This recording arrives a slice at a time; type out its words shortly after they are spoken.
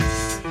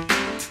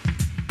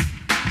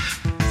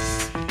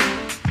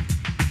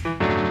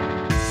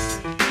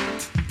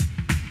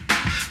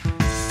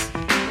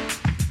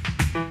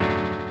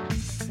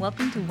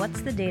Welcome to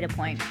What's the Data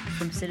Point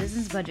from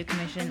Citizens Budget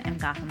Commission and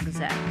Gotham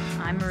Gazette.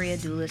 I'm Maria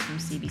Dulis from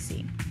CBC.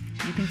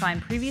 You can find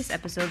previous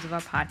episodes of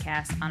our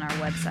podcast on our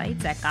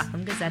websites at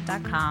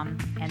gothamgazette.com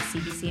and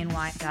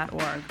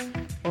cbcny.org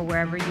or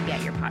wherever you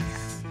get your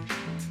podcasts.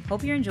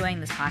 Hope you're enjoying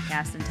this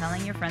podcast and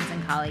telling your friends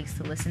and colleagues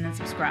to listen and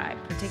subscribe,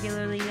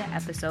 particularly to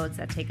episodes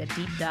that take a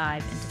deep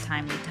dive into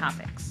timely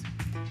topics.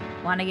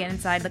 Want to get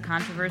inside the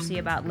controversy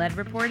about lead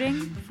reporting?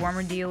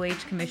 Former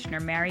DOH Commissioner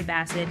Mary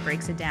Bassett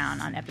breaks it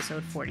down on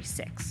episode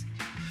 46.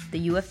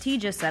 The UFT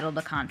just settled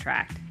a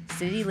contract.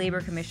 City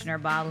Labor Commissioner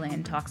Bob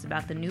Lynn talks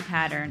about the new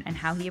pattern and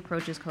how he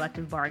approaches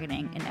collective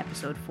bargaining in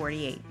episode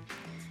 48.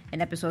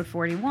 In episode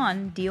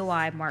 41,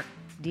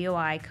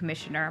 DOI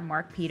Commissioner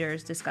Mark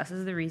Peters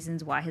discusses the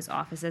reasons why his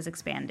office has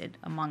expanded,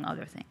 among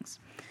other things.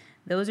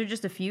 Those are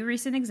just a few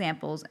recent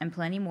examples and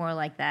plenty more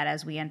like that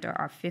as we enter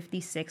our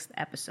 56th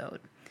episode.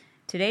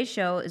 Today's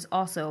show is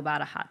also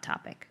about a hot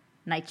topic,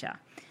 NYCHA.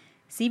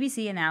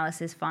 CBC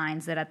analysis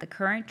finds that at the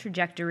current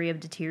trajectory of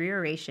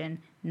deterioration,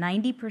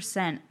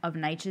 90% of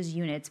NYCHA's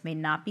units may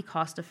not be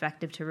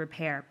cost-effective to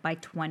repair by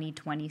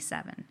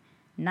 2027.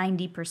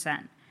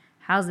 90%.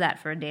 How's that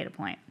for a data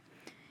point?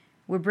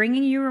 We're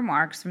bringing you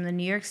remarks from the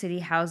New York City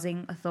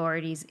Housing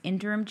Authority's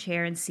interim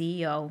chair and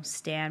CEO,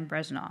 Stan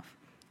Brezhnev.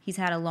 He's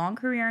had a long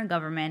career in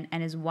government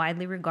and is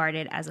widely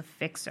regarded as a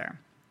fixer.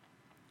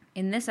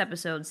 In this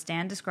episode,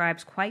 Stan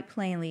describes quite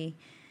plainly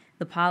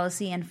the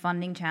policy and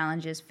funding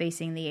challenges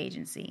facing the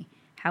agency,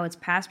 how its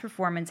past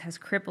performance has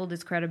crippled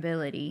its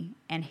credibility,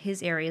 and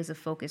his areas of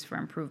focus for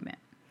improvement.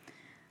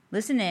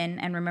 Listen in,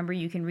 and remember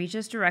you can reach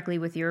us directly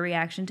with your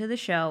reaction to the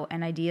show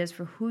and ideas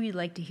for who you'd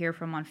like to hear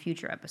from on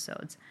future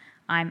episodes.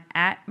 I'm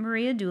at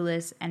Maria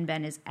Dulis, and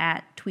Ben is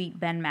at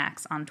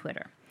TweetBenMax on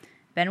Twitter.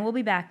 Ben will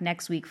be back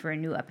next week for a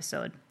new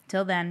episode.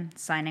 Till then,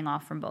 signing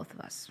off from both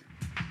of us.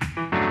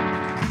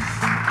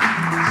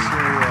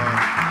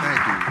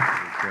 Thank you,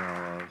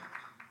 Carol.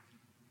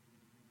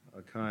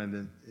 A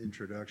kind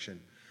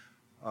introduction.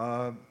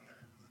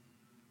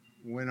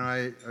 When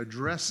I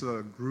address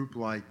a group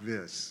like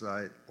this,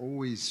 I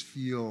always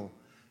feel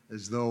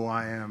as though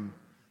I am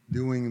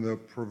doing the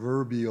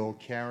proverbial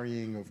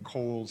carrying of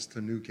coals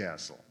to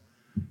Newcastle,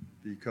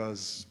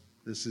 because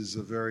this is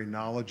a very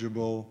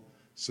knowledgeable,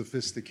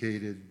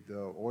 sophisticated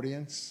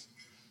audience,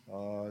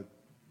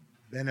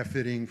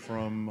 benefiting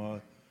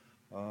from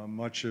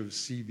much of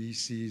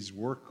CBC's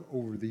work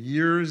over the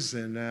years,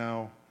 and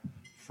now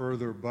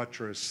further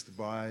buttressed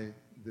by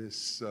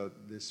this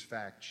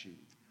fact sheet.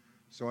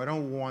 So I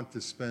don't want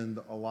to spend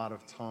a lot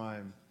of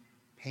time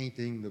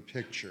painting the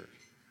picture.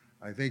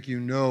 I think you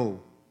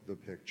know the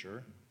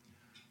picture.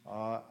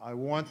 I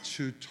want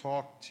to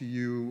talk to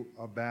you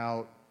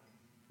about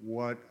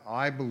what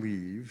I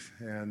believe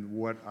and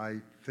what I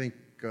think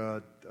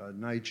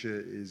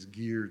NYCHA is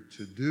geared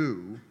to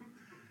do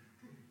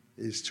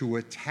is to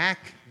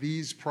attack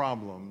these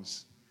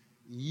problems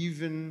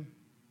even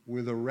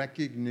with a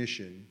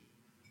recognition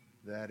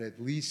that at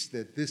least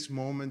at this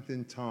moment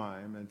in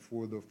time and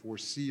for the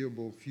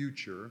foreseeable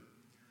future,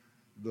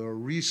 the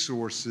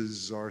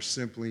resources are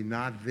simply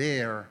not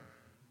there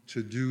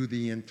to do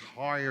the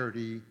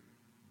entirety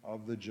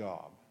of the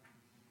job.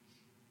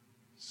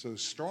 So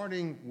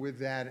starting with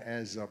that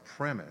as a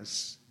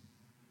premise,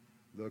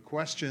 the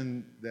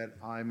question that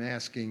I'm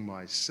asking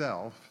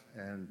myself,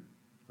 and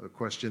a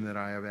question that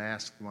I have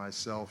asked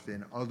myself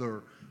in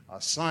other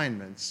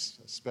assignments,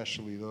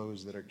 especially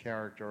those that are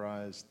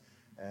characterized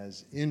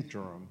as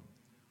interim,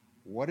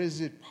 what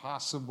is it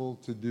possible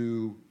to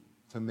do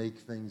to make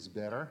things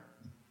better?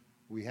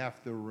 We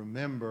have to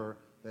remember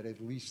that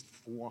at least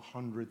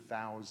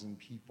 400,000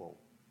 people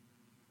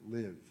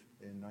live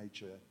in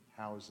NYCHA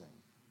housing.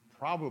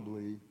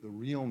 Probably the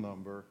real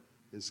number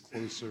is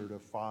closer to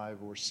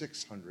 500,000 or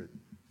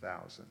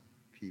 600,000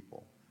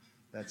 people.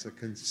 That's a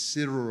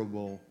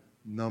considerable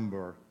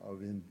number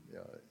of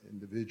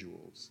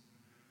individuals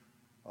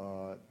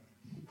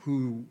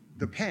who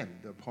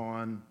depend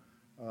upon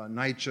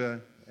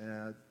NYCHA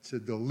to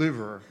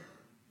deliver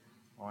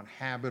on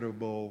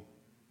habitable,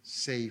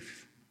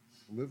 safe,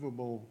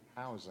 livable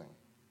housing.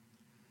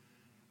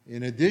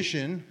 In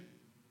addition,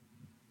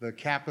 the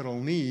capital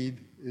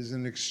need is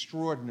an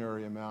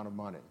extraordinary amount of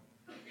money.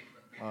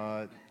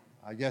 I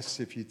guess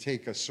if you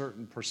take a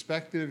certain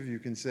perspective, you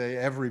can say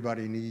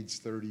everybody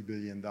needs $30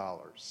 billion.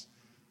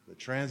 The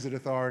Transit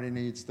Authority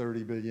needs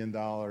 $30 billion.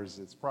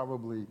 It's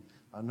probably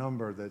a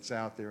number that's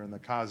out there in the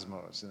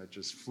cosmos, and it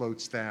just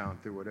floats down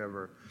to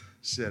whatever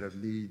set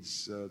of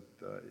needs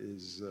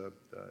is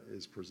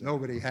presented.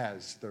 Nobody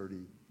has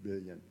 $30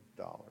 billion.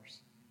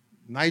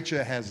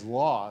 NYCHA has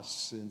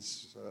lost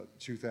since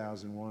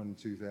 2001,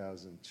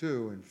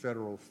 2002 in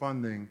federal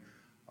funding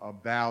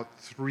about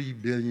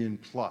 $3 billion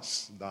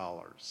plus,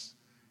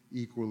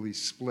 equally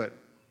split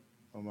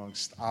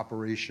amongst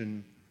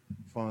operation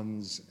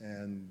funds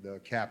and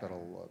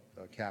capital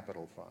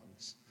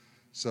funds.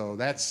 So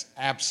that's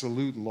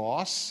absolute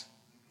loss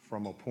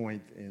from a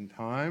point in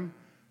time,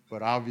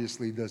 but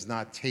obviously does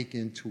not take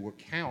into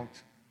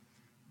account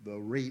the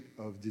rate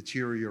of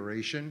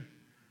deterioration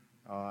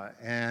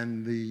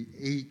and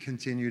the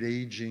continued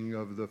aging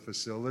of the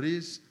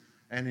facilities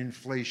and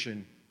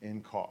inflation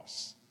in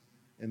costs.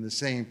 In the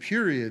same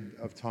period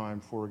of time,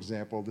 for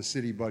example, the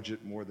city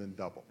budget more than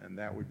doubled, and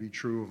that would be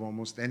true of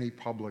almost any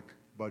public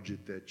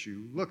budget that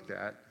you looked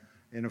at.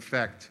 In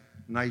effect,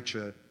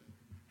 NYCHA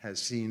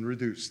has seen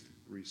reduced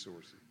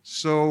resources.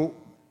 So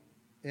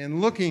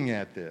in looking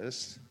at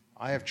this,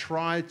 I have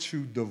tried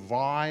to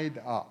divide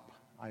up,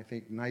 I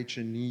think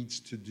NYCHA needs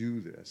to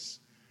do this,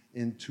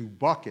 into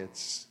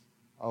buckets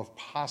of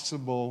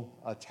possible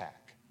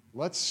attack.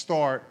 Let's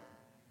start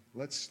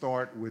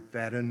with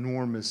that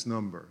enormous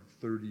number,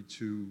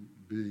 $32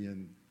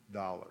 billion,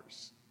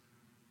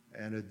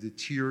 and a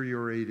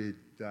deteriorated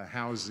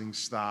housing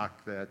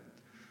stock that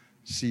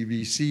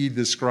CBC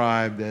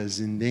described as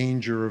in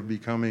danger of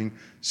becoming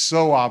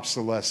so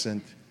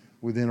obsolescent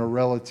within a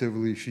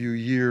relatively few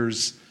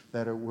years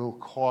that it will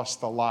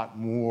cost a lot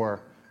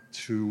more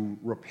to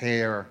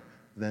repair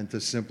than to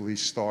simply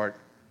start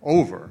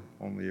over.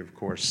 Only, of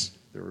course,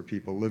 there are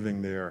people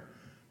living there,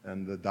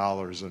 and the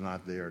dollars are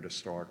not there to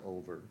start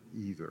over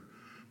either.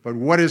 But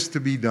what is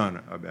to be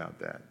done about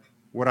that?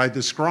 What I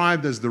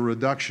described as the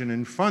reduction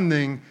in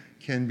funding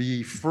can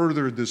be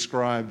further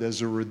described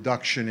as a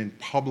reduction in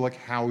public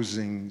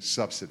housing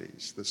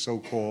subsidies, the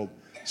so-called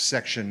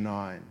Section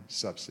 9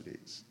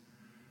 subsidies.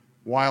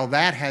 While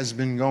that has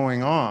been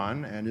going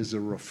on and is a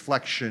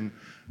reflection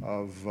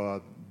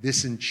of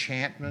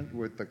disenchantment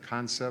with the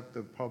concept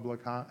of public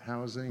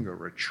housing, a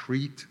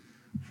retreat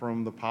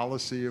from the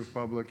policy of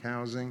public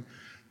housing,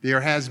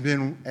 there has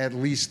been at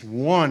least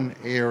one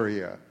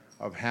area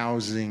of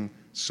housing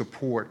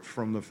support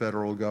from the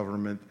federal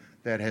government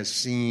that has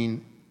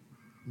seen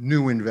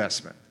new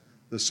investment,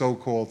 the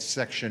so-called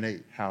Section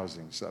 8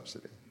 housing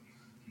subsidy.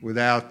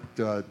 Without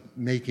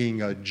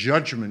making a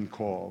judgment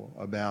call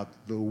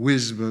about the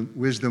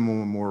wisdom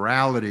or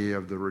morality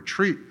of the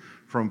retreat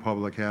from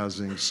public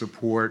housing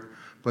support,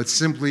 but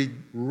simply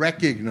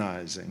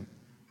recognizing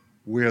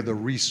where the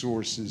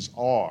resources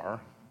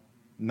are,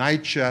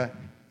 NYCHA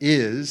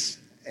is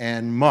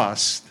and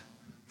must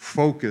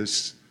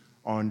focus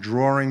on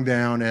drawing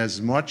down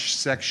as much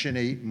Section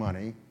 8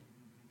 money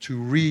to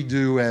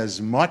redo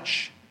as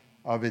much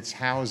of its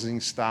housing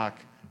stock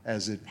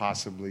as it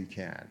possibly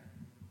can.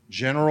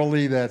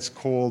 Generally, that's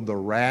called the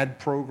RAD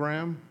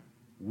program.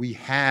 We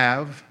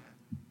have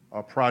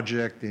a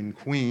project in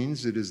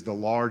Queens. It is the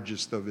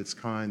largest of its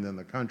kind in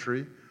the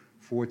country,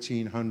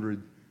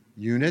 1,400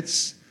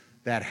 units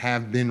that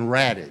have been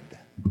RADed.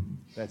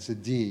 That's a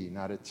D,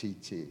 not a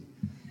TT.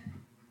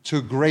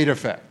 To great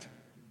effect.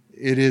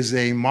 It is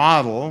a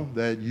model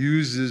that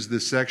uses the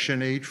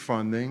Section 8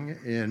 funding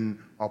in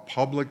a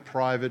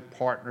public-private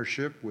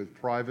partnership with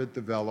private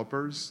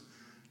developers.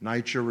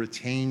 NYCHA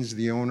retains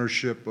the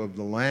ownership of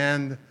the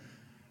land,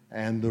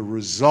 and the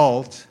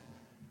result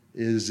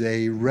is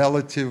a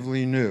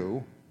relatively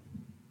new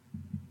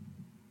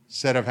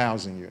set of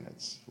housing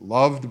units,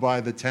 loved by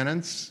the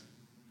tenants,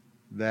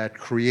 that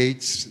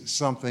creates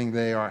something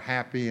they are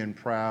happy and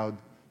proud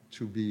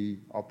to be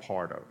a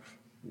part of.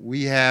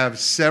 We have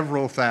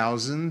several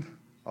thousand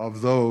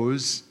of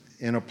those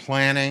in a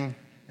planning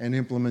and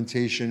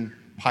implementation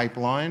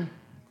pipeline.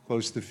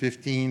 Close to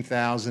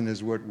 15,000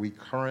 is what we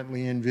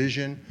currently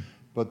envision.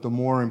 But the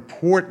more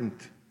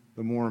important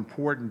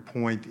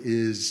point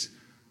is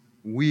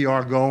we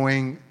are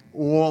going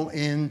all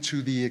in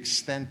to the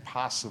extent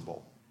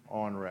possible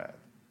on RAD.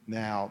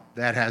 Now,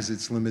 that has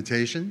its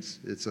limitations.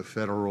 It's a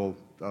federal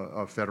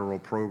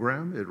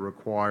program. It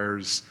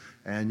requires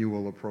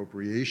annual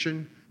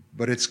appropriation.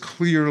 But it's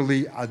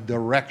clearly a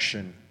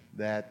direction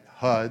that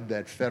HUD,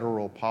 that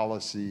federal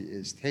policy,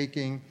 is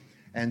taking.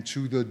 And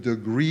to the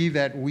degree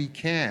that we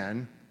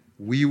can,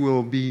 we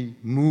will be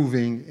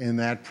moving in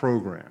that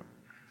program.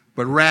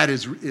 But RAD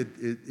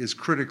is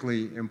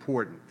critically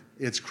important.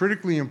 It's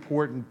critically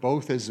important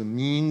both as a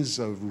means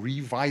of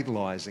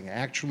revitalizing,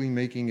 actually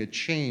making a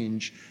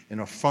change in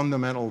a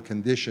fundamental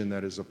condition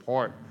that is a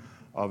part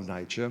of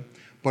NYCHA,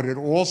 but it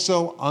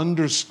also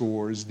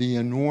underscores the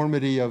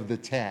enormity of the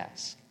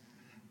task.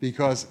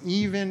 Because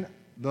even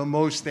the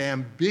most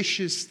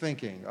ambitious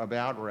thinking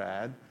about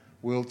RAD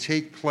will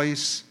take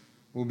place,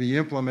 will be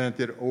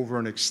implemented over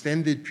an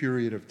extended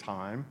period of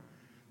time.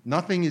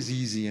 Nothing is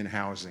easy in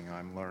housing,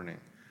 I'm learning.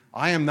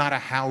 I am not a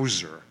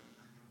houser.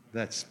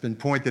 That's been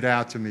pointed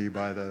out to me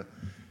by the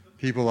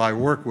people I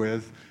work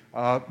with,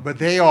 but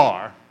they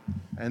are.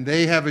 And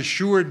they have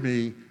assured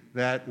me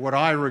that what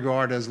I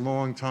regard as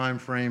long time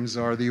frames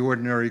are the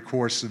ordinary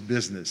course of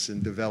business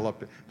in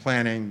developing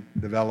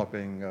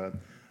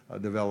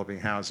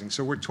housing.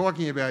 So we're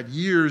talking about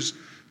years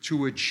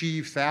to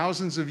achieve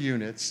thousands of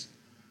units,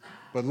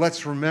 but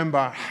let's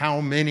remember how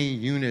many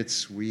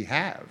units we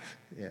have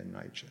in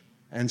NYCHA.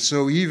 And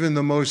so even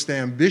the most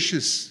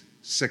ambitious,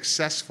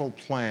 successful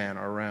plan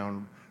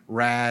around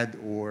RAD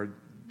or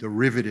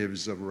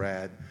derivatives of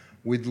RAD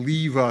would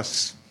leave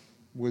us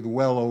with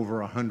well over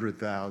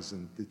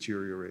 100,000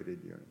 deteriorated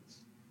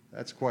units.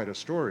 That's quite a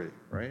story,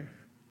 right?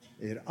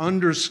 It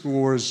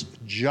underscores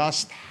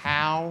just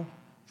how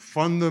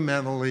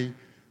fundamentally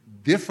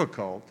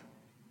difficult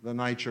the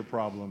NYCHA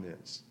problem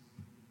is.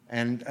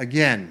 And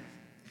again,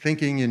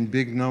 thinking in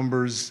big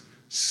numbers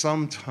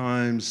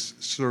sometimes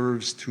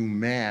serves to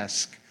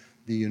mask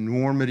the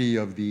enormity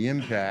of the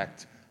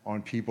impact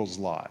on people's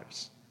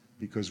lives,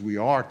 because we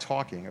are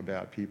talking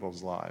about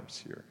people's lives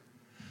here.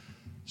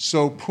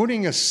 So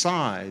putting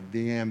aside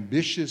the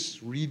ambitious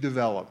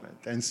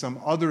redevelopment and some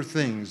other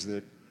things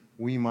that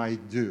we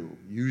might do,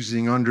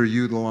 using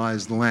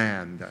underutilized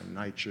land on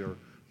NYCHA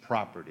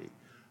property,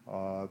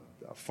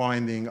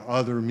 finding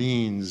other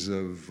means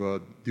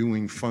of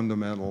doing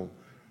fundamental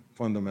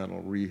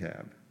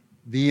rehab.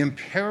 The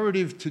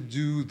imperative to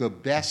do the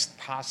best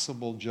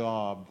possible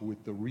job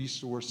with the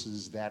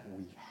resources that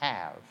we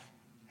have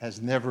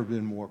has never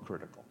been more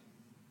critical.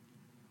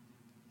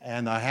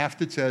 And I have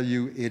to tell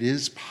you, it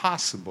is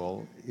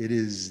possible, it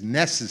is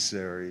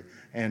necessary,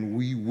 and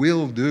we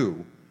will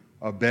do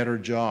a better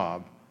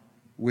job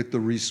with the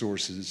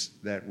resources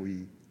that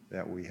we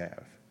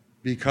have.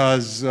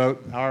 Because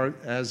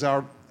as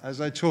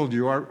I told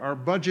you, our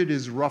budget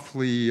is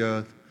roughly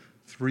 $3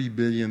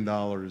 billion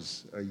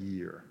a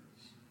year.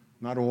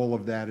 Not all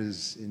of that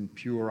is in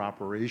pure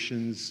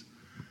operations.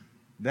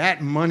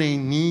 That money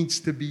needs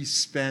to be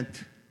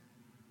spent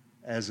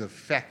as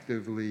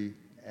effectively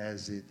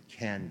as it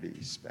can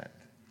be spent.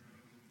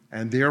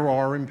 And there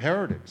are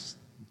imperatives.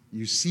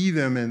 You see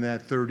them in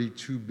that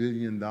 $32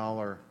 billion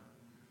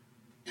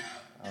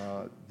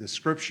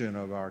description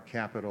of our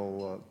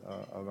capital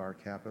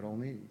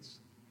needs.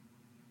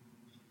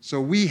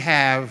 So we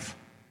have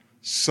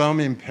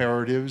some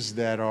imperatives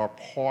that are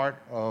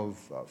part of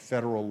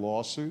federal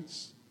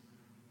lawsuits,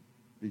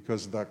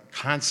 because the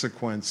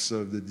consequence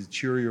of the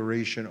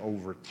deterioration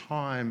over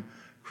time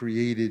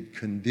created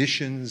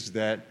conditions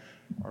that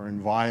are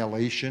in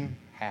violation,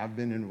 have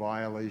been in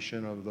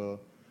violation of the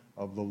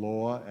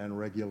law and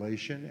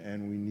regulation,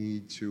 and we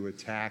need to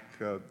attack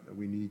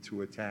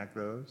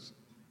those.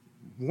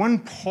 One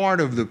part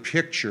of the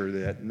picture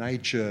that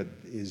NYCHA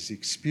is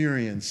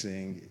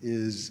experiencing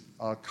is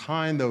a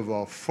kind of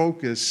a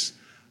focus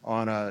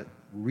on a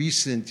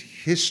recent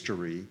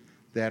history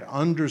that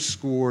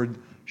underscored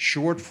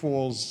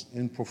shortfalls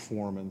in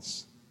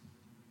performance,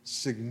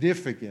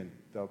 significant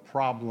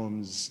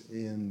problems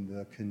in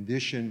the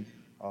condition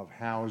of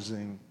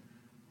housing,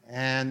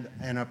 and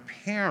an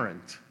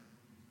apparent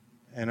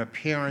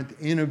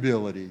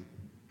inability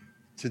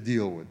to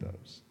deal with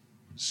those.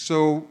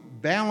 So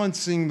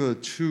balancing the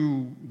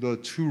two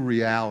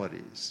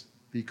realities,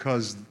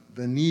 because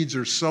the needs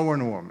are so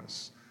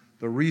enormous,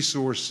 the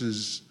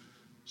resources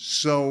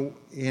so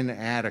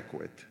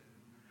inadequate,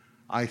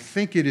 I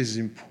think it is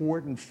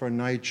important for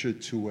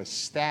NYCHA to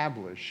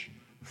establish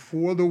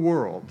for the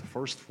world,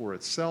 first for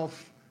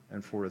itself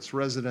and for its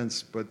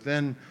residents, but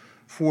then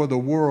for the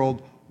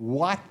world,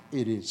 what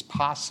it is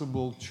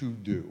possible to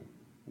do,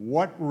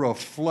 what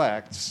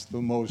reflects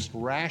the most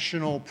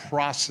rational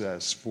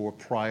process for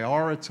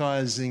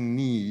prioritizing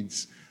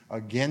needs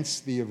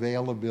against the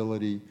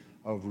availability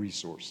of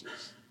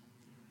resources.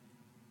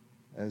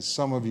 As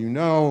some of you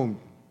know,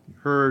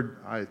 heard,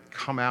 I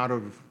come out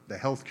of the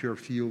healthcare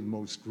field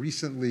most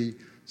recently,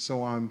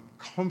 so I'm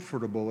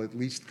comfortable, at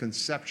least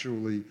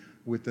conceptually,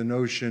 with the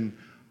notion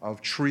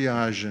of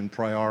triage and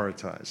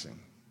prioritizing.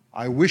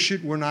 I wish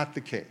it were not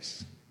the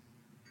case.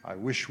 I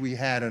wish we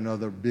had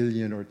another $1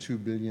 billion or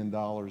 $2 billion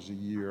a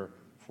year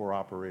for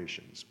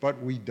operations,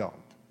 but we don't.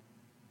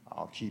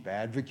 I'll keep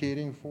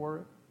advocating for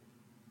it.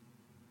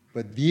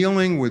 But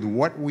dealing with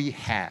what we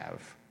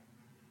have,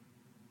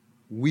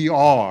 we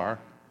are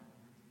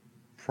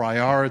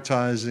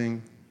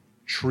prioritizing,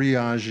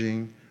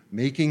 triaging,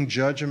 making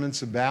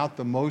judgments about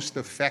the most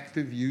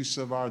effective use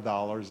of our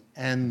dollars,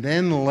 and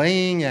then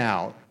laying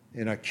out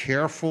in a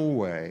careful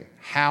way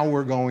how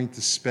we're going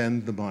to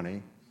spend the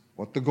money,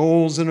 what the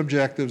goals and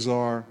objectives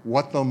are,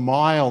 what the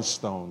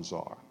milestones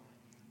are.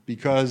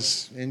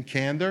 Because in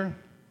candor, I'm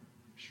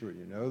sure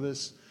you know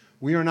this,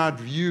 we are not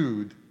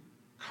viewed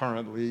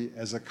currently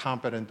as a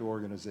competent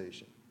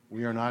organization.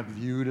 We are not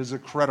viewed as a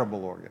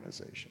credible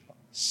organization.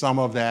 Some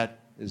of that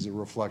is a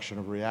reflection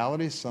of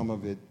reality, some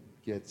of it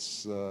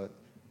gets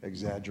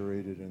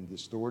exaggerated and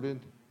distorted,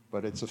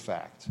 but it's a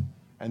fact.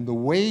 And the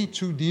way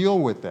to deal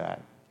with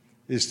that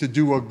is to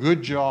do a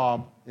good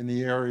job in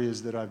the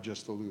areas that I've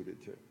just alluded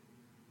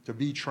to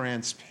be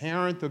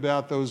transparent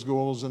about those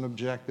goals and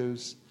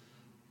objectives,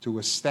 to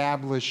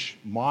establish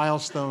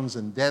milestones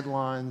and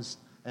deadlines,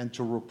 and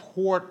to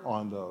report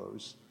on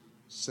those,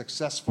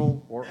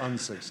 successful or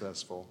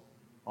unsuccessful,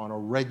 on a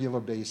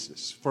regular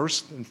basis.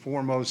 First and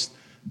foremost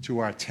to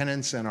our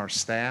tenants and our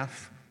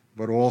staff,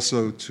 but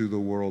also to the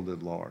world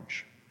at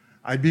large.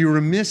 I'd be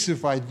remiss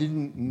if I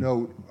didn't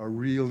note a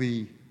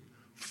really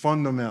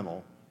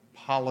fundamental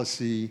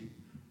policy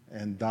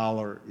and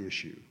dollar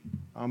issue.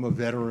 I'm a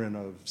veteran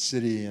of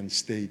city and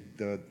state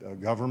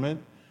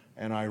government,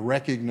 and I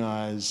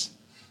recognize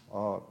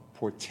a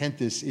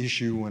portentous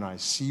issue when I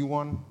see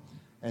one,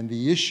 and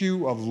the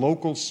issue of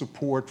local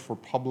support for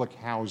public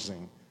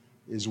housing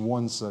is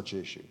one such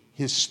issue.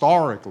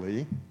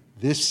 Historically,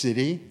 this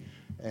city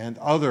and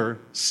other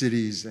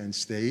cities and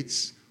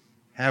states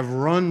have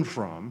run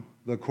from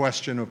the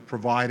question of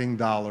providing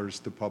dollars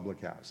to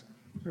public housing.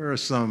 There are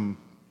some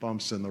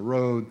bumps in the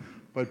road,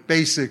 but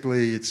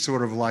basically it's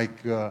sort of like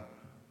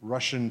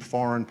Russian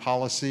foreign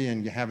policy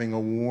and having a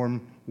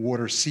warm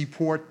water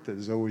seaport.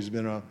 There's always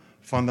been a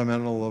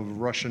fundamental of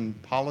Russian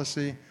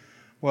policy.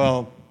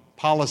 Well,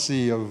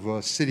 policy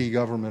of city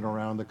government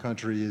around the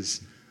country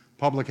is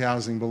public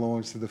housing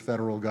belongs to the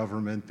federal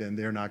government, and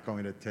they're not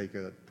going to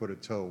put a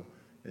toe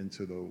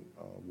into the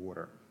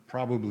water.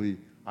 Probably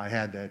I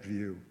had that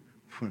view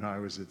when I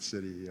was at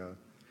City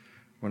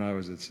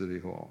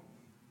Hall.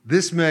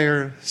 This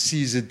mayor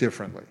sees it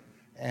differently,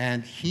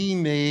 and he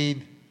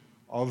made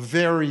a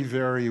very,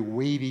 very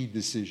weighty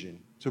decision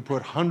to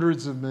put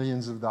hundreds of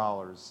millions of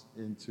dollars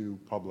into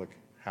public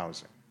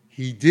housing.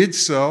 He did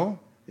so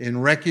in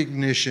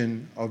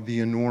recognition of the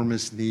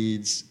enormous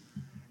needs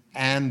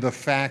and the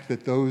fact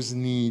that those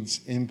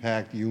needs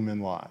impact human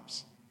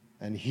lives.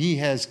 And he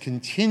has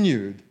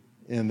continued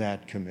in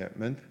that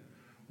commitment,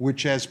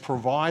 which has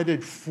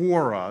provided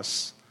for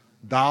us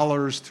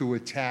dollars to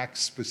attack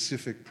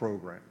specific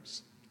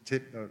programs,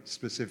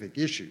 specific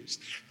issues,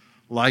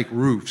 like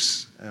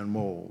roofs and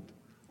mold,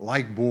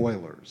 like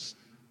boilers,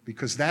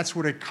 because that's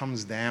what it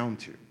comes down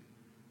to.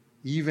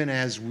 Even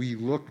as we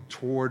look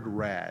toward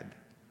RAD,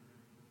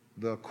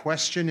 the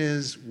question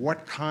is,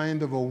 what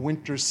kind of a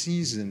winter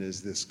season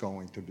is this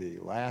going to be?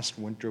 Last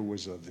winter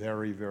was a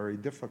very, very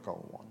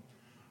difficult one.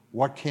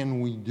 What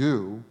can we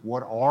do?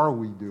 What are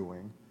we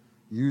doing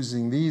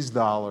using these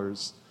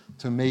dollars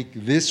to make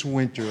this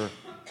winter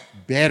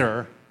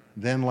better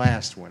than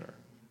last winter?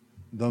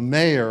 The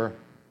mayor,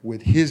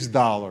 with his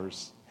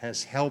dollars,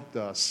 has helped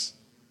us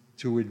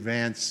to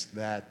advance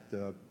that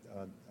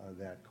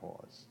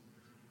cause.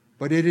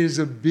 But it is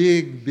a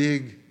big,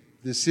 big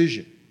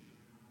decision,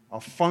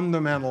 a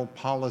fundamental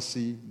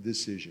policy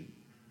decision.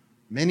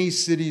 Many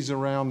cities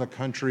around the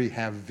country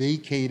have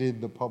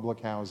vacated the public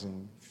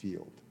housing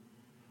field.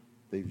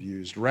 They've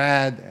used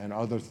RAD and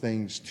other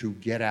things to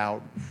get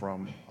out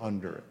from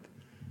under it.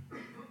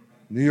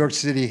 New York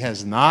City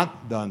has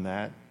not done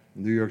that.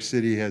 New York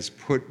City has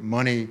put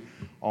money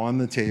on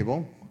the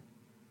table,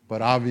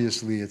 but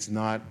obviously it's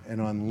not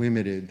an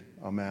unlimited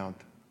amount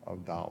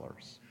of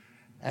dollars.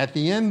 At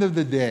the end of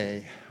the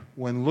day,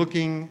 when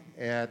looking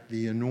at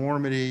the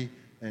enormity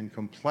and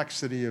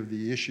complexity of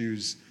the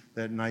issues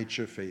that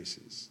NYCHA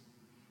faces,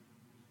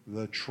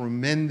 the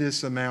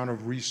tremendous amount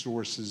of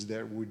resources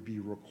that would be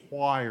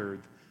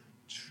required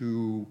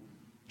to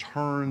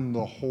turn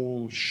the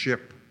whole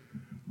ship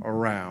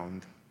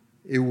around,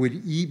 it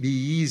would be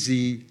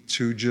easy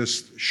to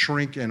just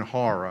shrink in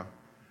horror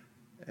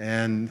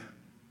and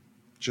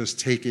just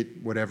take it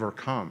whatever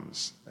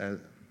comes.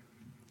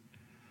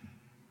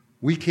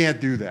 We can't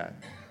do that.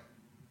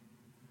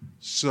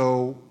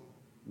 So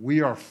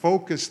we are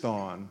focused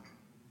on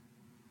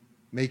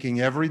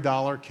making every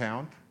dollar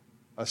count,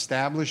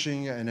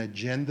 establishing an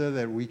agenda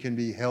that we can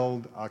be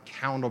held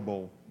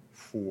accountable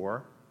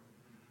for,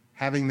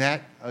 having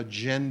that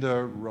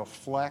agenda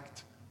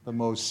reflect the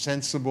most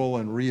sensible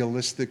and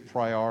realistic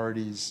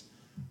priorities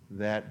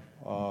that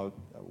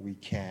we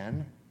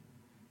can,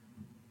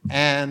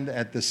 and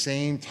at the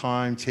same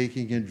time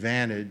taking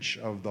advantage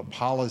of the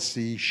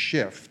policy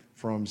shift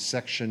from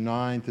Section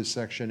 9 to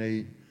Section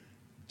 8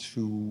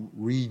 to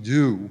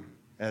redo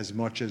as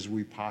much as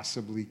we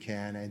possibly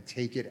can and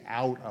take it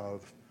out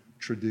of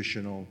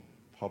traditional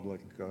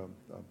public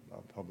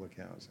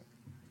housing.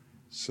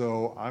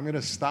 So I'm going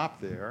to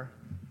stop there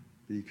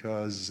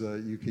because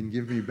you can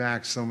give me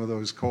back some of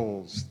those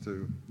coals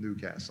to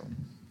Newcastle.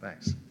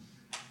 Thanks.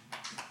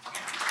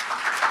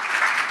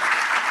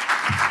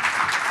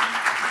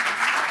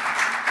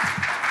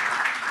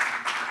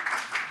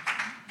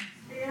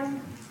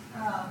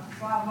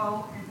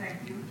 Bravo, and thank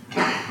you.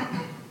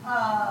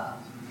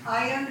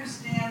 I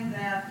understand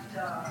that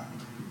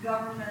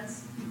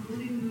governments,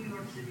 including New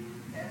York City,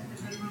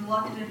 have been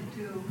reluctant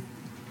to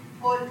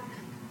put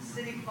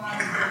city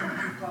funds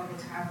into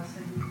public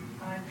housing.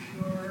 I'm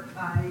sure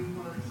I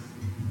was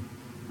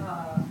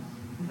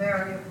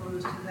very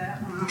opposed to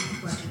that when I was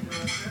planning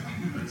director.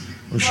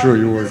 I'm sure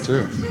you were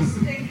too.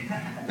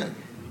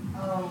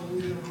 Oh,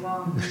 we have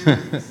long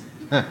memories.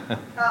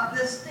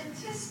 The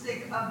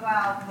statistic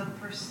about the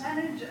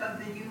percentage of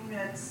the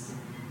units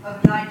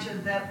of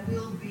NYCHA that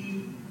will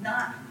be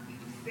not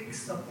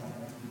fixable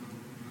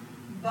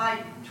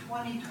by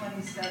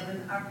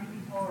 2027 are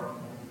pretty horrible.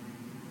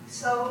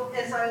 So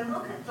as I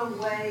look at the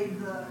way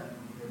the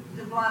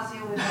de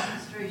Blasio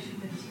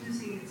administration is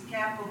using its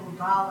capital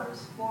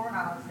dollars for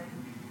housing,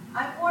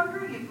 I'm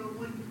wondering if it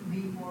wouldn't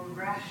be more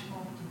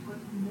rational to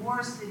put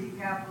more city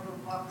capital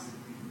bucks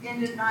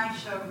into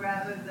NYCHA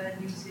rather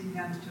than using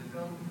them to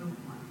build new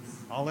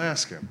ones. I'll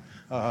ask him.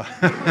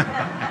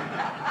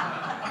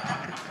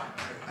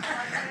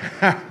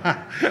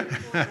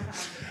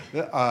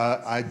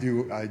 I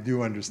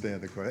do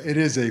understand the question. It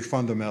is a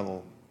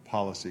fundamental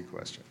policy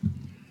question.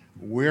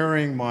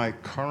 Wearing my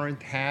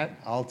current hat,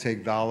 I'll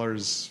take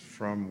dollars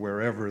from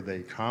wherever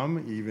they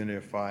come, even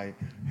if I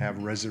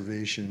have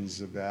reservations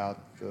about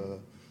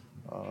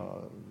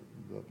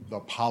the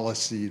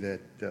policy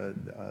that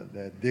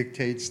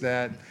dictates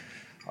that.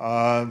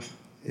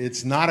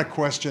 It's not a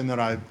question that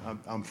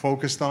I'm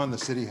focused on. The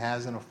city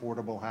has an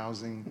affordable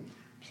housing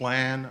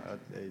plan,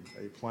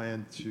 a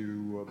plan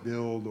to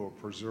build or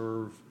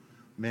preserve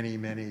many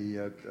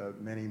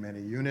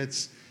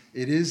units.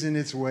 It is in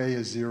its way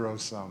a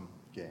zero-sum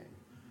game,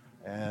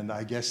 and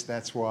I guess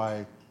that's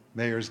why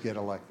mayors get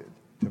elected,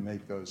 to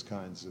make those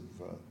kinds of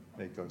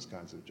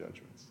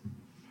judgments.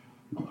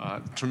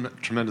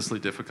 Tremendously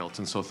difficult,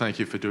 and so thank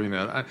you for doing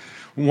that.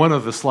 One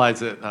of the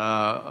slides that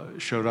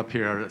showed up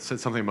here said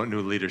something about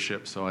new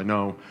leadership, so I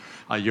know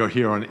you're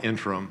here on an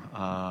interim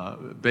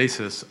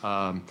basis,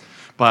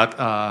 but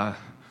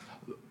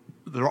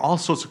there are all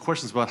sorts of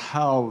questions about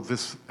how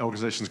this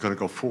organization is going to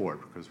go forward,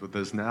 because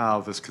there's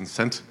now this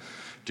consent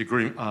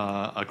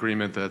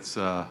agreement that's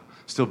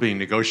still being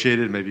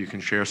negotiated. Maybe you can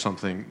share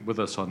something with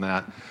us on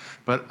that.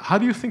 But how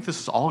do you think this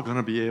is all going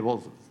to be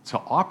able to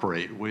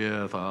operate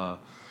with a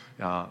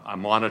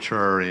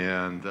monitor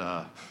and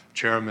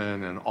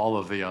chairman and all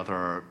of the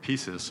other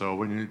pieces? So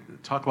when you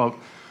talk about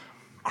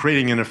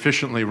creating an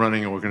efficiently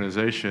running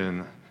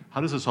organization,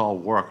 how does this all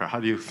work, or how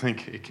do you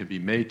think it can be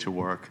made to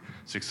work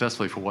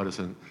successfully for what is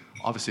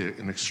obviously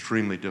an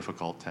extremely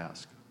difficult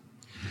task?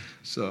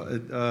 So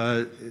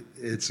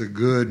it's a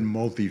good,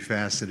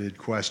 multifaceted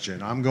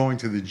question. I'm going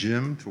to the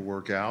gym to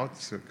work out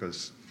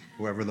because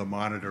whoever the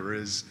monitor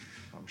is,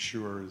 I'm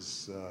sure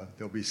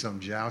there'll be some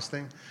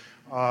jousting.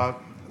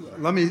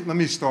 Let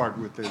me start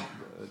with the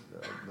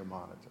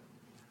monitor.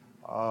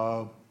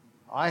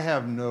 I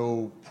have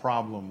no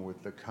problem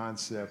with the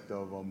concept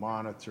of a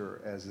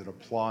monitor as it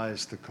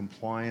applies to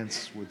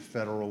compliance with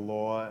federal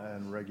law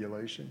and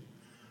regulation.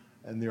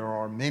 And there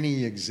are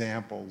many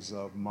examples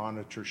of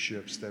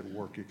monitorships that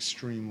work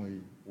extremely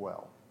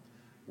well,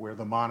 where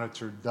the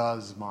monitor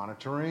does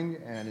monitoring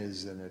and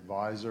is an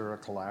advisor, a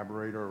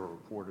collaborator, or a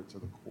reporter to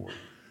the court,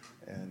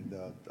 and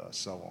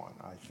so on.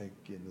 I think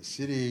in the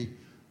city,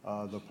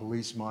 the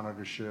police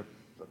monitorship,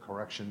 the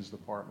corrections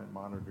department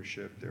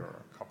monitorship, there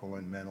are a couple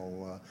in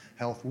mental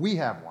health. We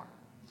have one.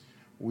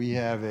 We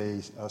have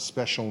a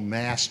special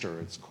master,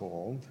 it's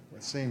called,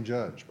 the same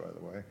judge, by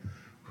the way,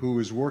 who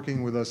is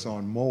working with us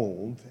on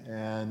mold,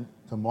 and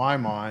to my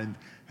mind,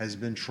 has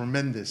been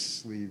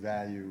tremendously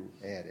value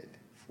added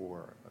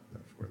for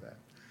that.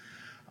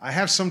 I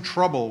have some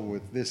trouble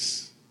with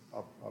this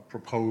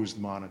proposed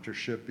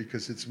monitorship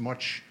because it's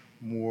much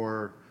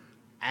more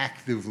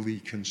actively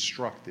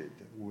constructed,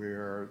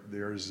 where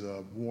there's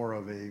more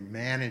of a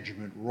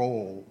management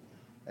role,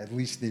 at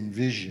least in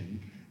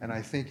vision, and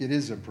I think it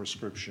is a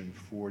prescription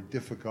for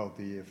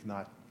difficulty, if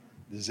not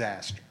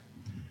disaster.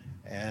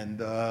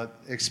 And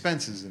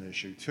expense is an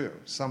issue too.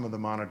 Some of the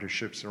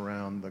monitorships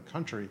around the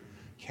country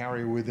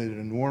carry with it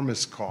an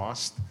enormous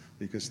cost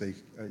because they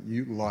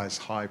utilize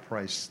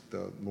high-priced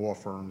law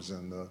firms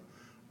and the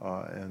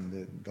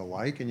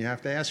like, and you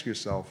have to ask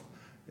yourself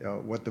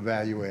what the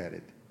value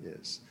added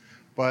is.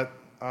 But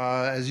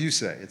as you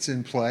say, it's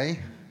in play.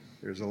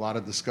 There's a lot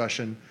of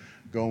discussion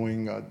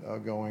going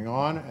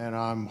on, and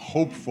I'm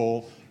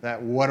hopeful that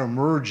what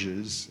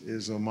emerges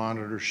is a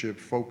monitorship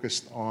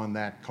focused on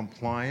that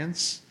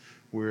compliance,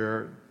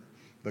 where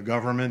the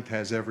government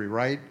has every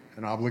right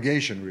and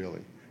obligation,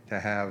 really, to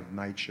have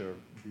NYCHA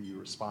be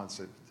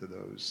responsive to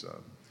those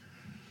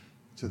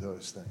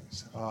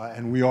things.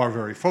 And we are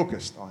very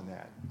focused on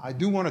that. I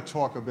do want to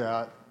talk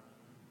about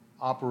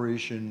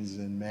operations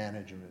and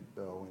management,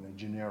 though, in a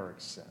generic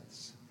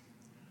sense.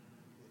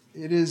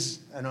 It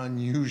is an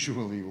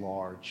unusually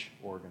large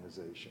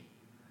organization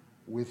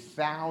with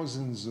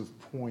thousands of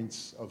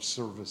points of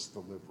service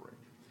delivery.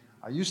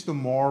 I used to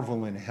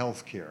marvel in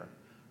healthcare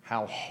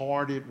how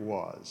hard it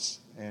was,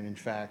 and in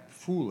fact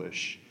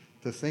foolish,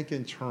 to think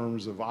in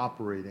terms of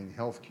operating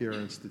healthcare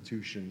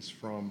institutions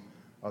from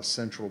a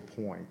central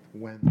point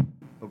when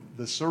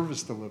the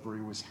service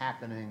delivery was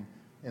happening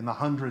in the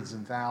hundreds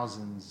and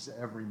thousands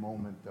every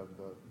moment of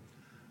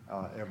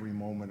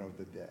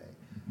the day.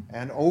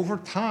 And over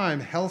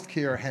time,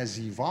 healthcare has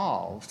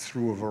evolved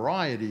through a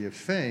variety of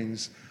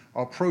things,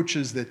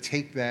 approaches that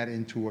take that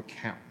into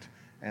account.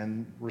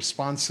 And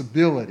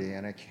responsibility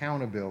and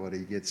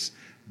accountability gets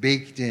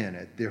baked in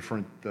at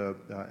different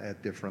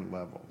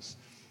levels.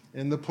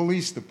 In the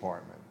police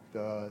department,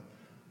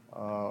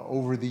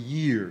 over the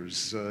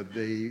years,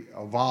 they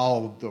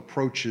evolved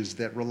approaches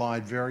that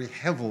relied very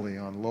heavily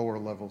on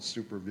lower-level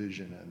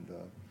supervision. And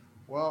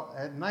well,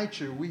 at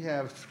NYCHA, we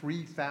have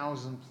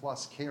 3,000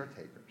 plus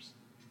caretakers,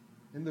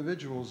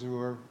 individuals who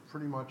are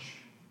pretty much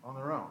on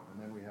their own,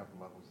 and then we have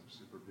levels of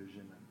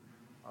supervision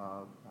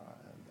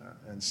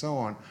and so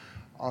on.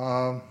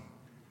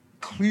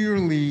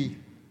 Clearly,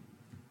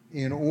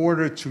 in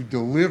order to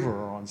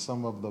deliver on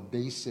some of the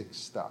basic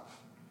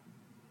stuff,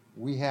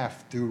 we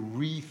have to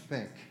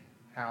rethink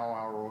how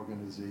our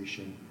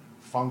organization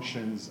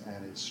functions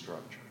and its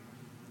structure.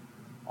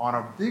 On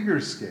a bigger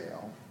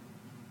scale,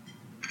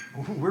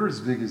 we're as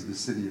big as the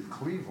city of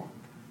Cleveland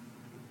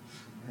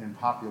in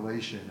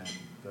population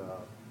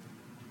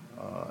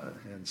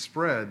and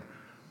spread.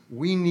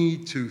 we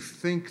need to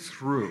think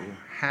through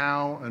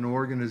how an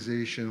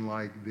organization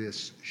like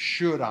this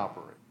should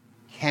operate,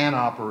 can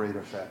operate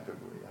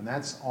effectively. And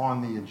that's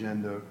on the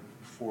agenda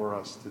for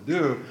us to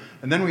do.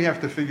 And then we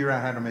have to figure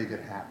out how to make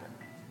it happen.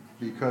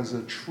 Because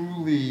a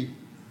truly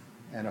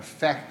and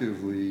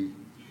effectively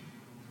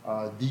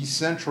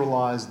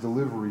decentralized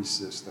delivery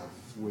system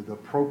with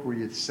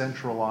appropriate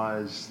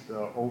centralized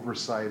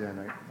oversight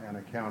and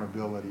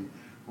accountability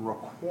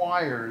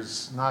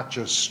requires not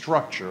just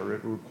structure,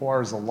 it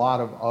requires a lot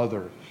of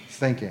other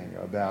thinking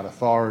about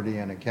authority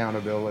and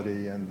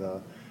accountability and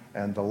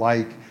the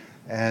like.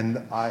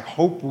 And I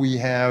hope we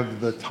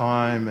have the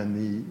time and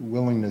the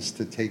willingness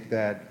to take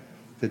that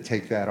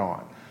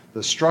on.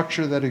 The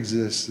structure that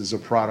exists is a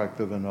product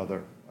of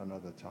another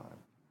time.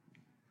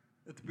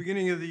 At the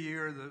beginning of the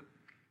year, the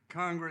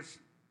Congress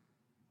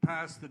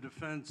passed the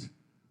Defense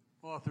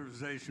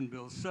Authorization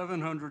Bill,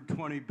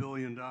 $720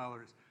 billion.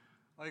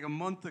 Like a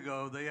month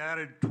ago, they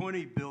added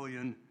 $20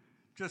 billion,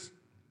 just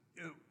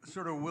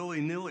sort of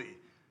willy-nilly.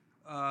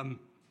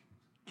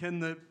 Can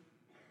the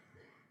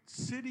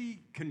city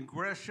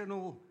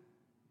congressional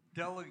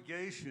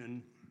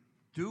delegation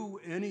do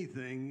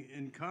anything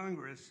in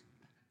Congress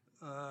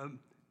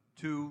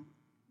to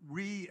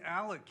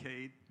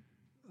reallocate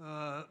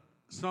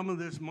some of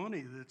this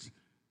money that's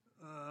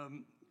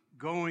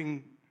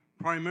going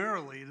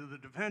primarily to the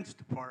Defense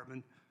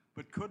Department,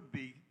 but could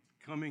be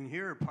coming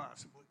here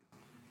possibly?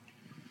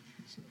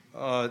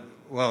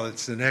 Well,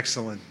 it's an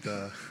excellent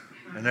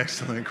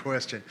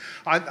question.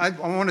 I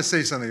want to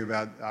say something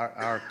about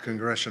our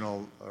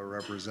congressional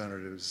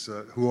representatives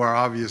who are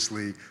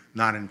obviously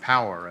not in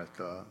power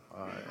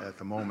at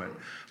the moment.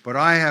 But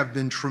I have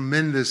been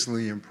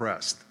tremendously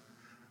impressed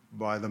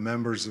by the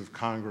members of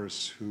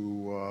Congress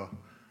who,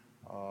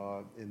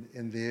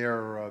 in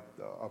their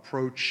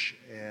approach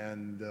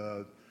and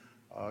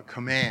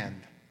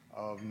command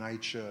of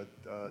NYCHA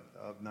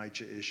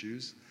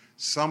issues.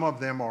 Some of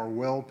them are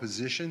well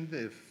positioned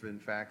if, in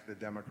fact, the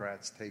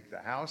Democrats take the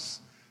House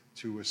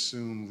to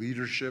assume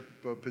leadership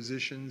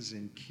positions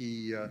in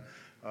key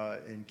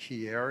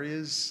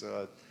areas.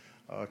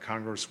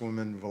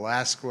 Congresswoman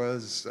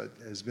Velasquez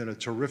has been a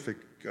terrific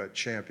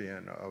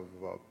champion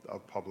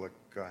of public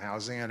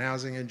housing and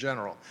housing in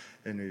general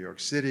in New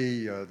York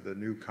City. The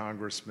new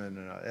Congressman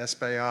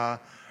Espaillat,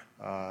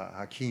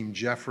 Hakeem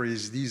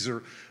Jeffries.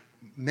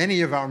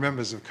 Many of our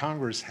members of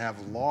Congress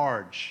have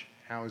large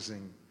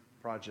housing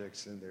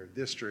projects in their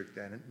district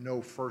and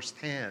know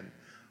firsthand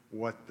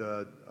what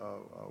the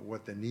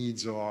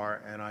needs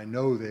are, and I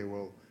know they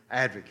will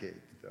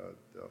advocate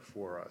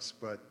for us,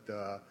 but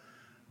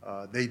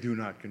they do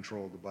not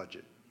control the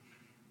budget.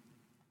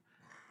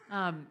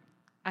 I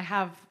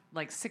have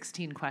like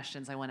 16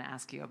 questions I want to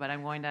ask you, but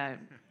I'm going to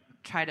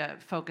try to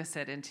focus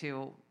it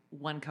into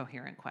one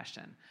coherent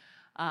question.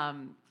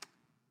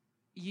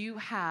 You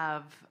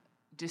have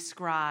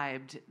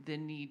described the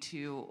need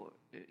to,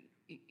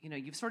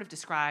 you've sort of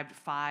described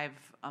 5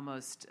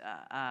 almost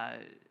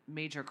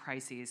major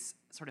crises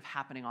sort of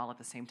happening all at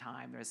the same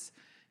time. There's,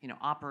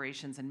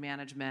 operations and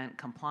management,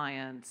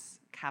 compliance,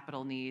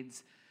 capital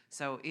needs.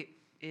 So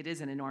it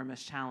is an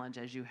enormous challenge,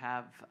 as you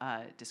have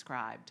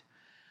described.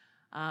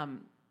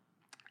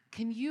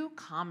 Can you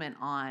comment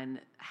on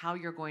how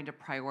you're going to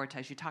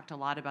prioritize? You talked a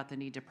lot about the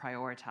need to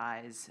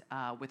prioritize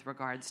with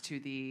regards to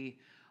the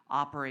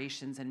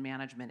operations and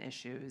management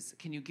issues.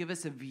 Can you give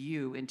us a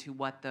view into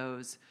what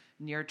those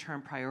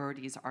near-term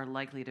priorities are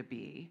likely to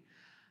be?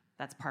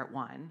 That's part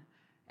one.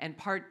 And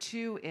part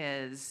two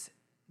is,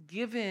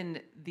 given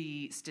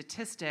the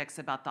statistics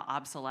about the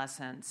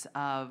obsolescence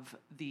of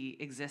the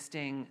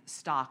existing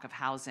stock of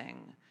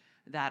housing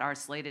that are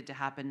slated to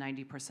happen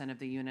 90% of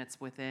the units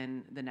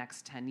within the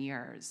next 10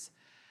 years,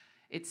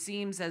 it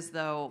seems as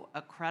though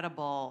a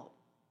credible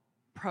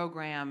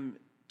program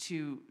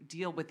to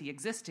deal with the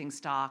existing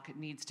stock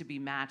needs to be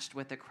matched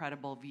with a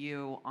credible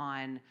view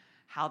on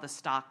how the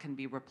stock can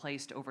be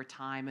replaced over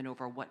time and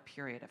over what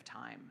period of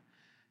time.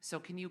 So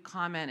can you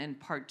comment in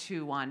part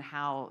two on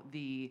how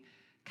the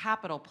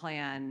capital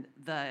plan,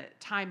 the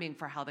timing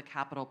for how the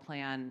capital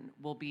plan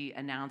will be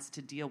announced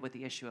to deal with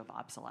the issue of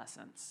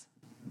obsolescence?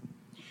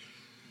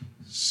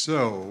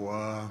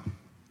 So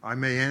I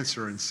may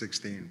answer in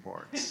 16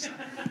 parts.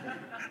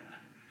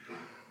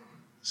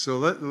 So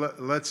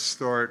let's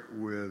start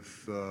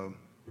with the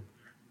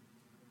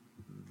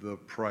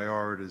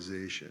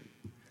prioritization.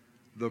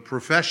 The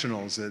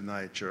professionals at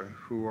NYCHA,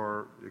 who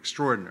are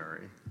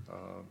extraordinary,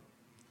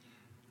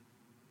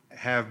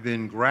 have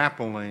been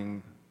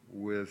grappling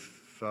with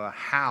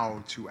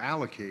how to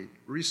allocate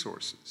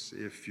resources.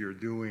 If you're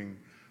doing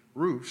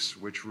roofs,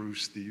 which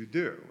roofs do you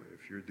do?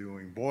 If you're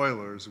doing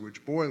boilers,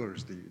 which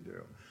boilers do you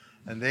do?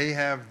 And they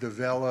have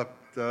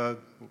developed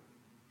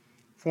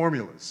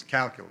formulas,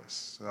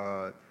 calculus,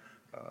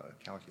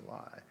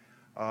 calculi,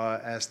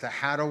 as to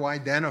how to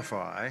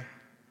identify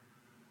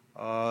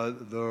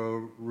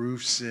the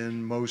roofs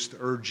in most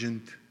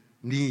urgent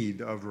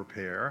need of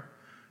repair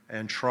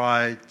and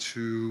try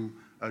to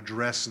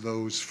address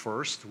those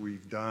first.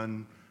 We've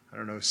done I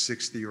don't know,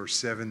 60 or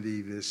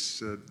 70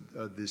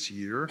 this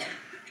year.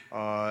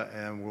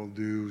 And we'll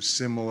do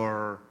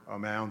similar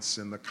amounts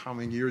in the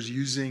coming years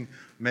using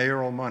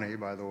mayoral money,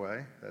 by the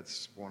way.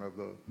 That's one of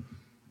the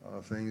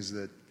things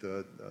that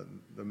the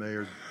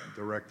mayor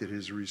directed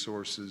his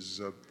resources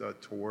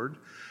toward.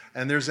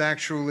 And there's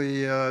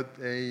actually an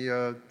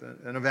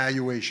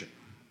evaluation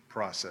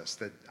process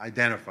that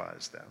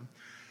identifies them.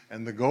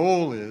 And the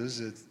goal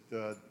is at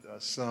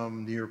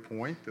some near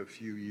point, a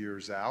few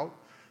years out,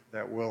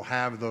 that we'll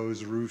have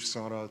those roofs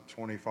on a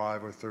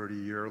 25 or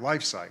 30-year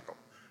life cycle.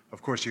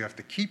 Of course, you have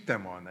to keep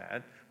them on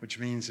that, which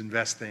means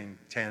investing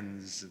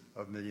tens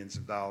of millions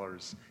of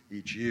dollars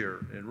each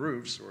year in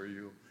roofs, or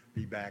you'll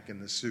be back in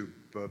the soup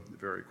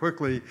very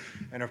quickly.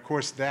 And of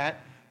course,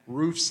 that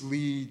roofs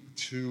lead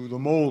to the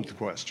mold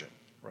question,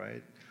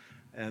 right?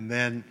 And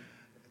then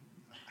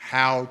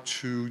how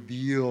to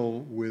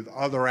deal with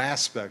other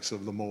aspects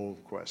of the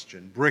mold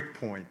question, brick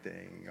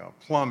pointing,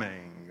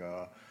 plumbing,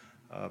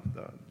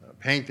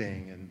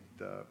 painting,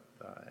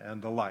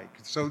 and the like.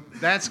 So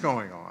that's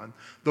going on.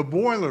 The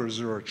boilers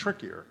are a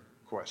trickier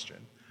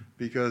question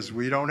because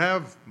we don't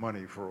have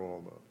money for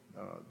all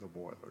the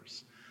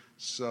boilers.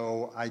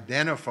 So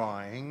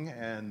identifying,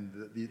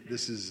 and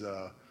this is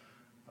a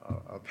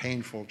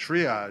painful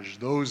triage,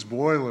 those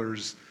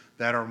boilers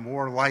that are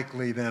more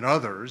likely than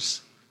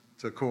others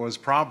to cause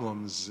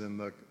problems in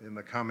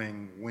the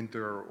coming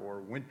winter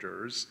or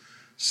winters.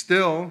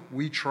 Still,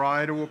 we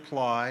try to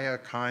apply a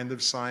kind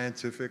of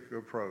scientific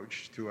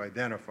approach to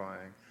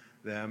identifying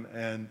them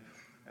and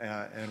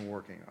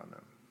working on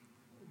them.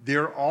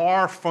 There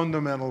are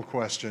fundamental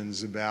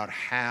questions about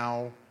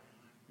how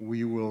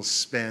we will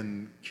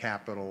spend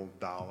capital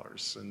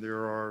dollars, and there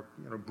are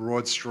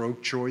broad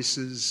stroke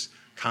choices: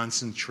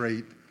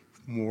 concentrate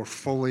more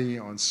fully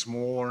on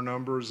smaller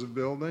numbers of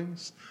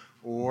buildings,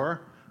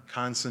 or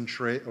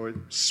concentrate or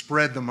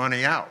spread the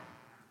money out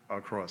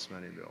across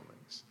many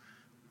buildings.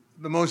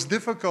 The most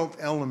difficult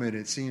element,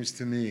 it seems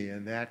to me,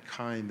 in that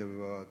kind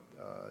of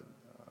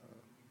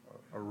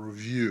a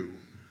review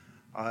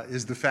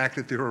is the fact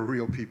that there are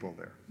real people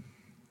there.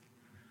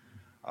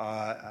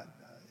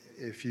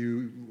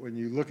 When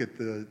you look at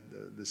the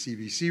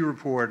CBC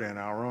report and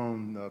our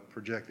own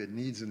projected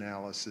needs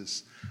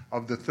analysis,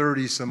 of the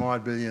 30 some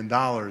odd billion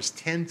dollars,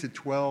 10 to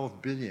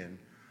 12 billion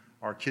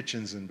are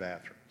kitchens and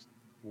bathrooms.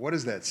 What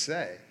does that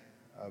say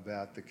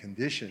about the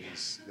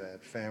conditions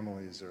that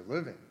families are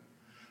living?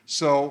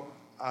 So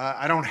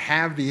I don't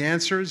have the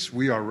answers.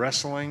 We are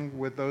wrestling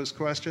with those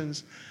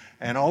questions.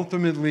 And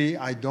ultimately,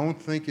 I don't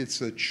think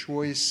it's a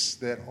choice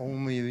that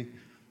only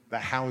the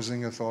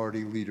housing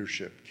authority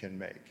leadership can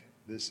make.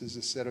 This is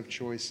a set of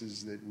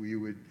choices that we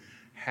would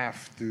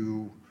have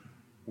to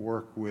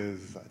work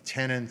with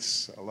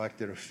tenants,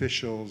 elected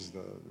officials,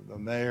 the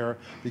mayor,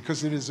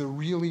 because it is a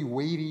really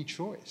weighty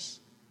choice.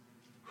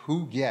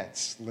 Who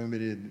gets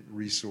limited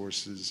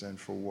resources and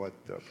for what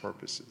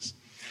purposes?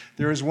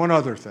 There is one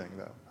other thing,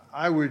 though.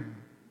 I would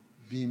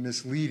be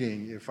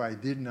misleading if I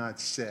did not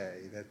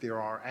say that there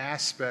are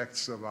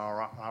aspects of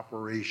our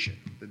operation,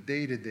 the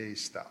day-to-day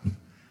stuff,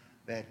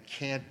 that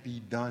can't be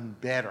done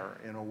better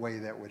in a way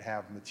that would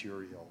have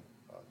material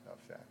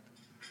effect.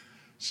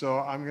 So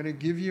I'm going to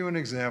give you an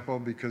example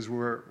because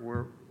we're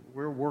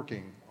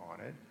working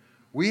on it.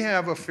 We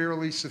have a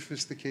fairly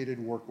sophisticated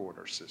work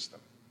order system.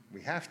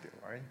 We have to,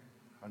 right?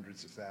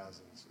 Hundreds of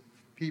thousands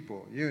of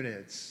people,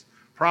 units,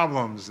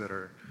 problems that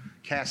are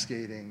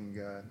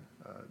cascading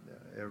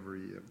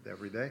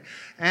every day.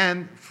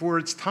 And for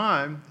its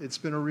time, it's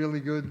been a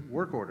really good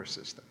work order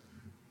system.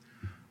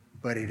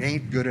 But it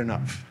ain't good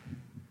enough.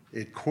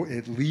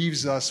 It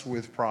leaves us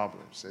with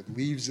problems. It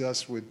leaves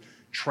us with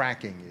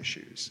tracking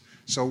issues.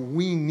 So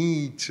we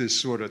need to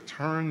sort of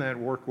turn that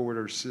work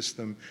order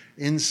system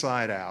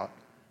inside out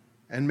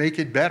and make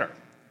it better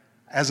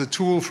as a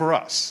tool for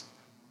us,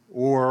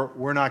 or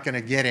we're not going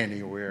to get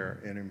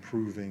anywhere in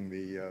improving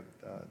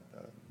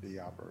the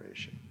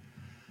operation.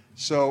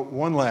 So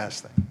one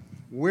last thing.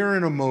 We're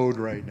in a mode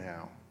right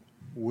now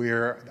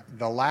where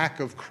the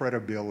lack of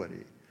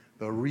credibility,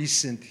 the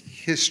recent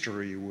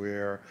history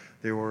where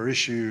there were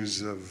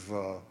issues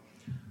of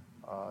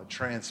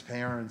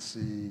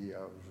transparency,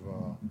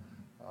 of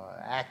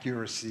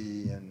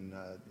accuracy in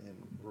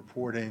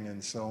reporting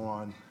and so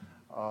on.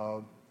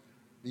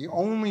 The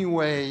only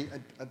way,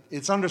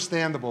 it's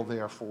understandable,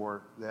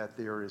 therefore, that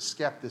there is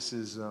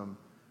skepticism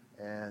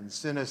and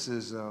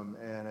cynicism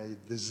and a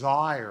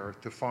desire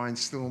to find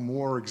still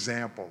more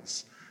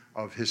examples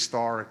of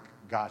historic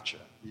gotcha,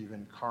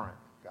 even current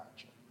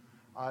gotcha.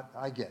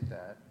 I get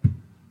that.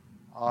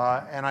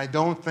 And I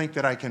don't think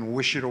that I can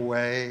wish it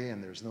away,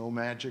 and there's no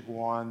magic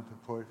wand to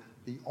put.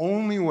 The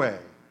only way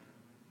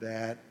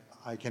that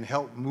I can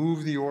help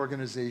move the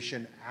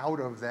organization out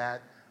of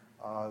that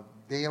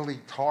daily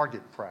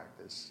target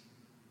practice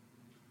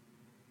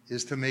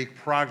is to make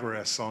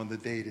progress on the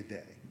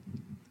day-to-day.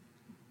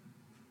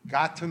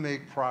 Got to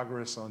make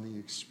progress on the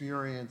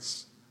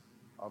experience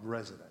of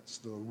residents,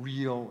 the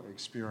real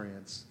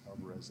experience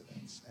of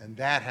residents. And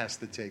that has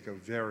to take a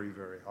very,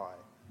 very high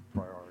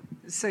priority.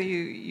 So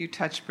you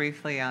touched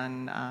briefly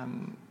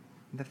on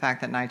the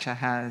fact that NYCHA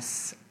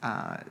has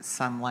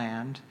some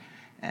land,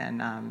 and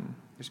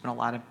there's been a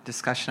lot of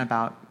discussion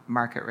about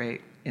market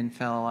rate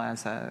infill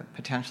as a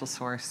potential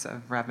source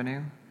of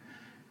revenue,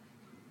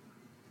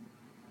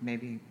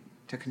 maybe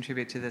to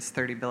contribute to this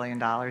 $30 billion.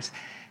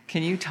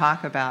 Can you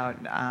talk about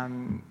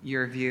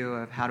your view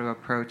of how to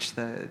approach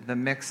the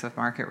mix of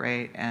market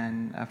rate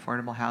and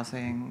affordable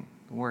housing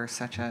were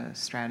such a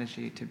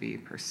strategy to be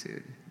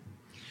pursued?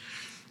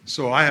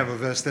 So I have a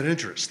vested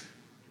interest.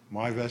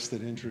 My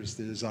vested interest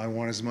is I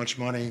want as much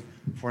money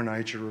for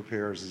NYCHA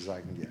repairs as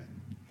I can get.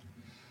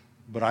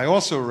 But I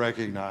also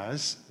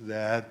recognize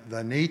that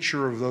the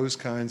nature of those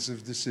kinds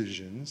of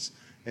decisions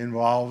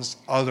involves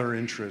other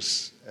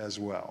interests as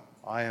well.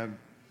 I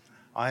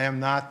am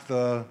not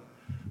the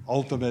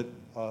ultimate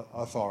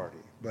authority,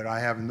 but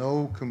I have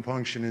no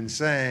compunction in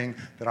saying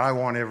that I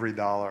want every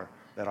dollar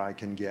that I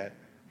can get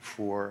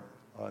for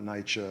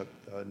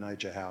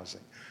NYCHA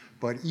housing.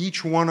 But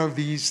each one of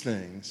these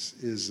things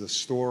is a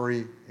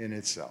story in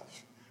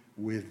itself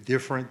with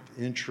different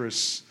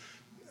interests,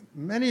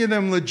 many of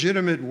them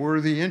legitimate,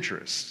 worthy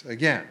interests.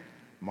 Again,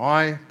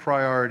 my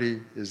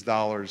priority is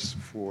dollars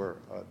for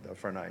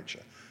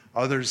NYCHA.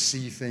 Others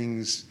see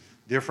things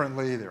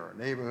differently. There are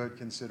neighborhood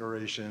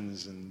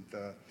considerations and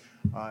the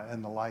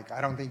like. I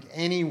don't think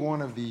any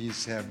one of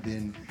these have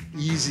been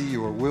easy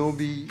or will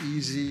be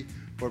easy,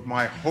 but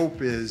my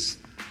hope is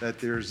that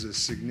there's a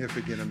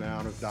significant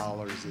amount of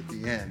dollars at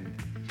the end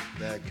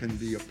that can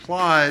be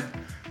applied,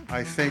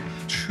 I think,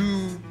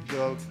 to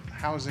the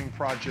housing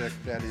project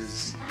that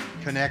is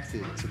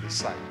connected to the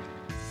site,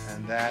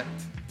 and that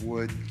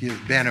would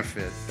give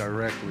benefit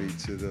directly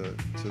to the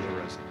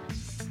residents.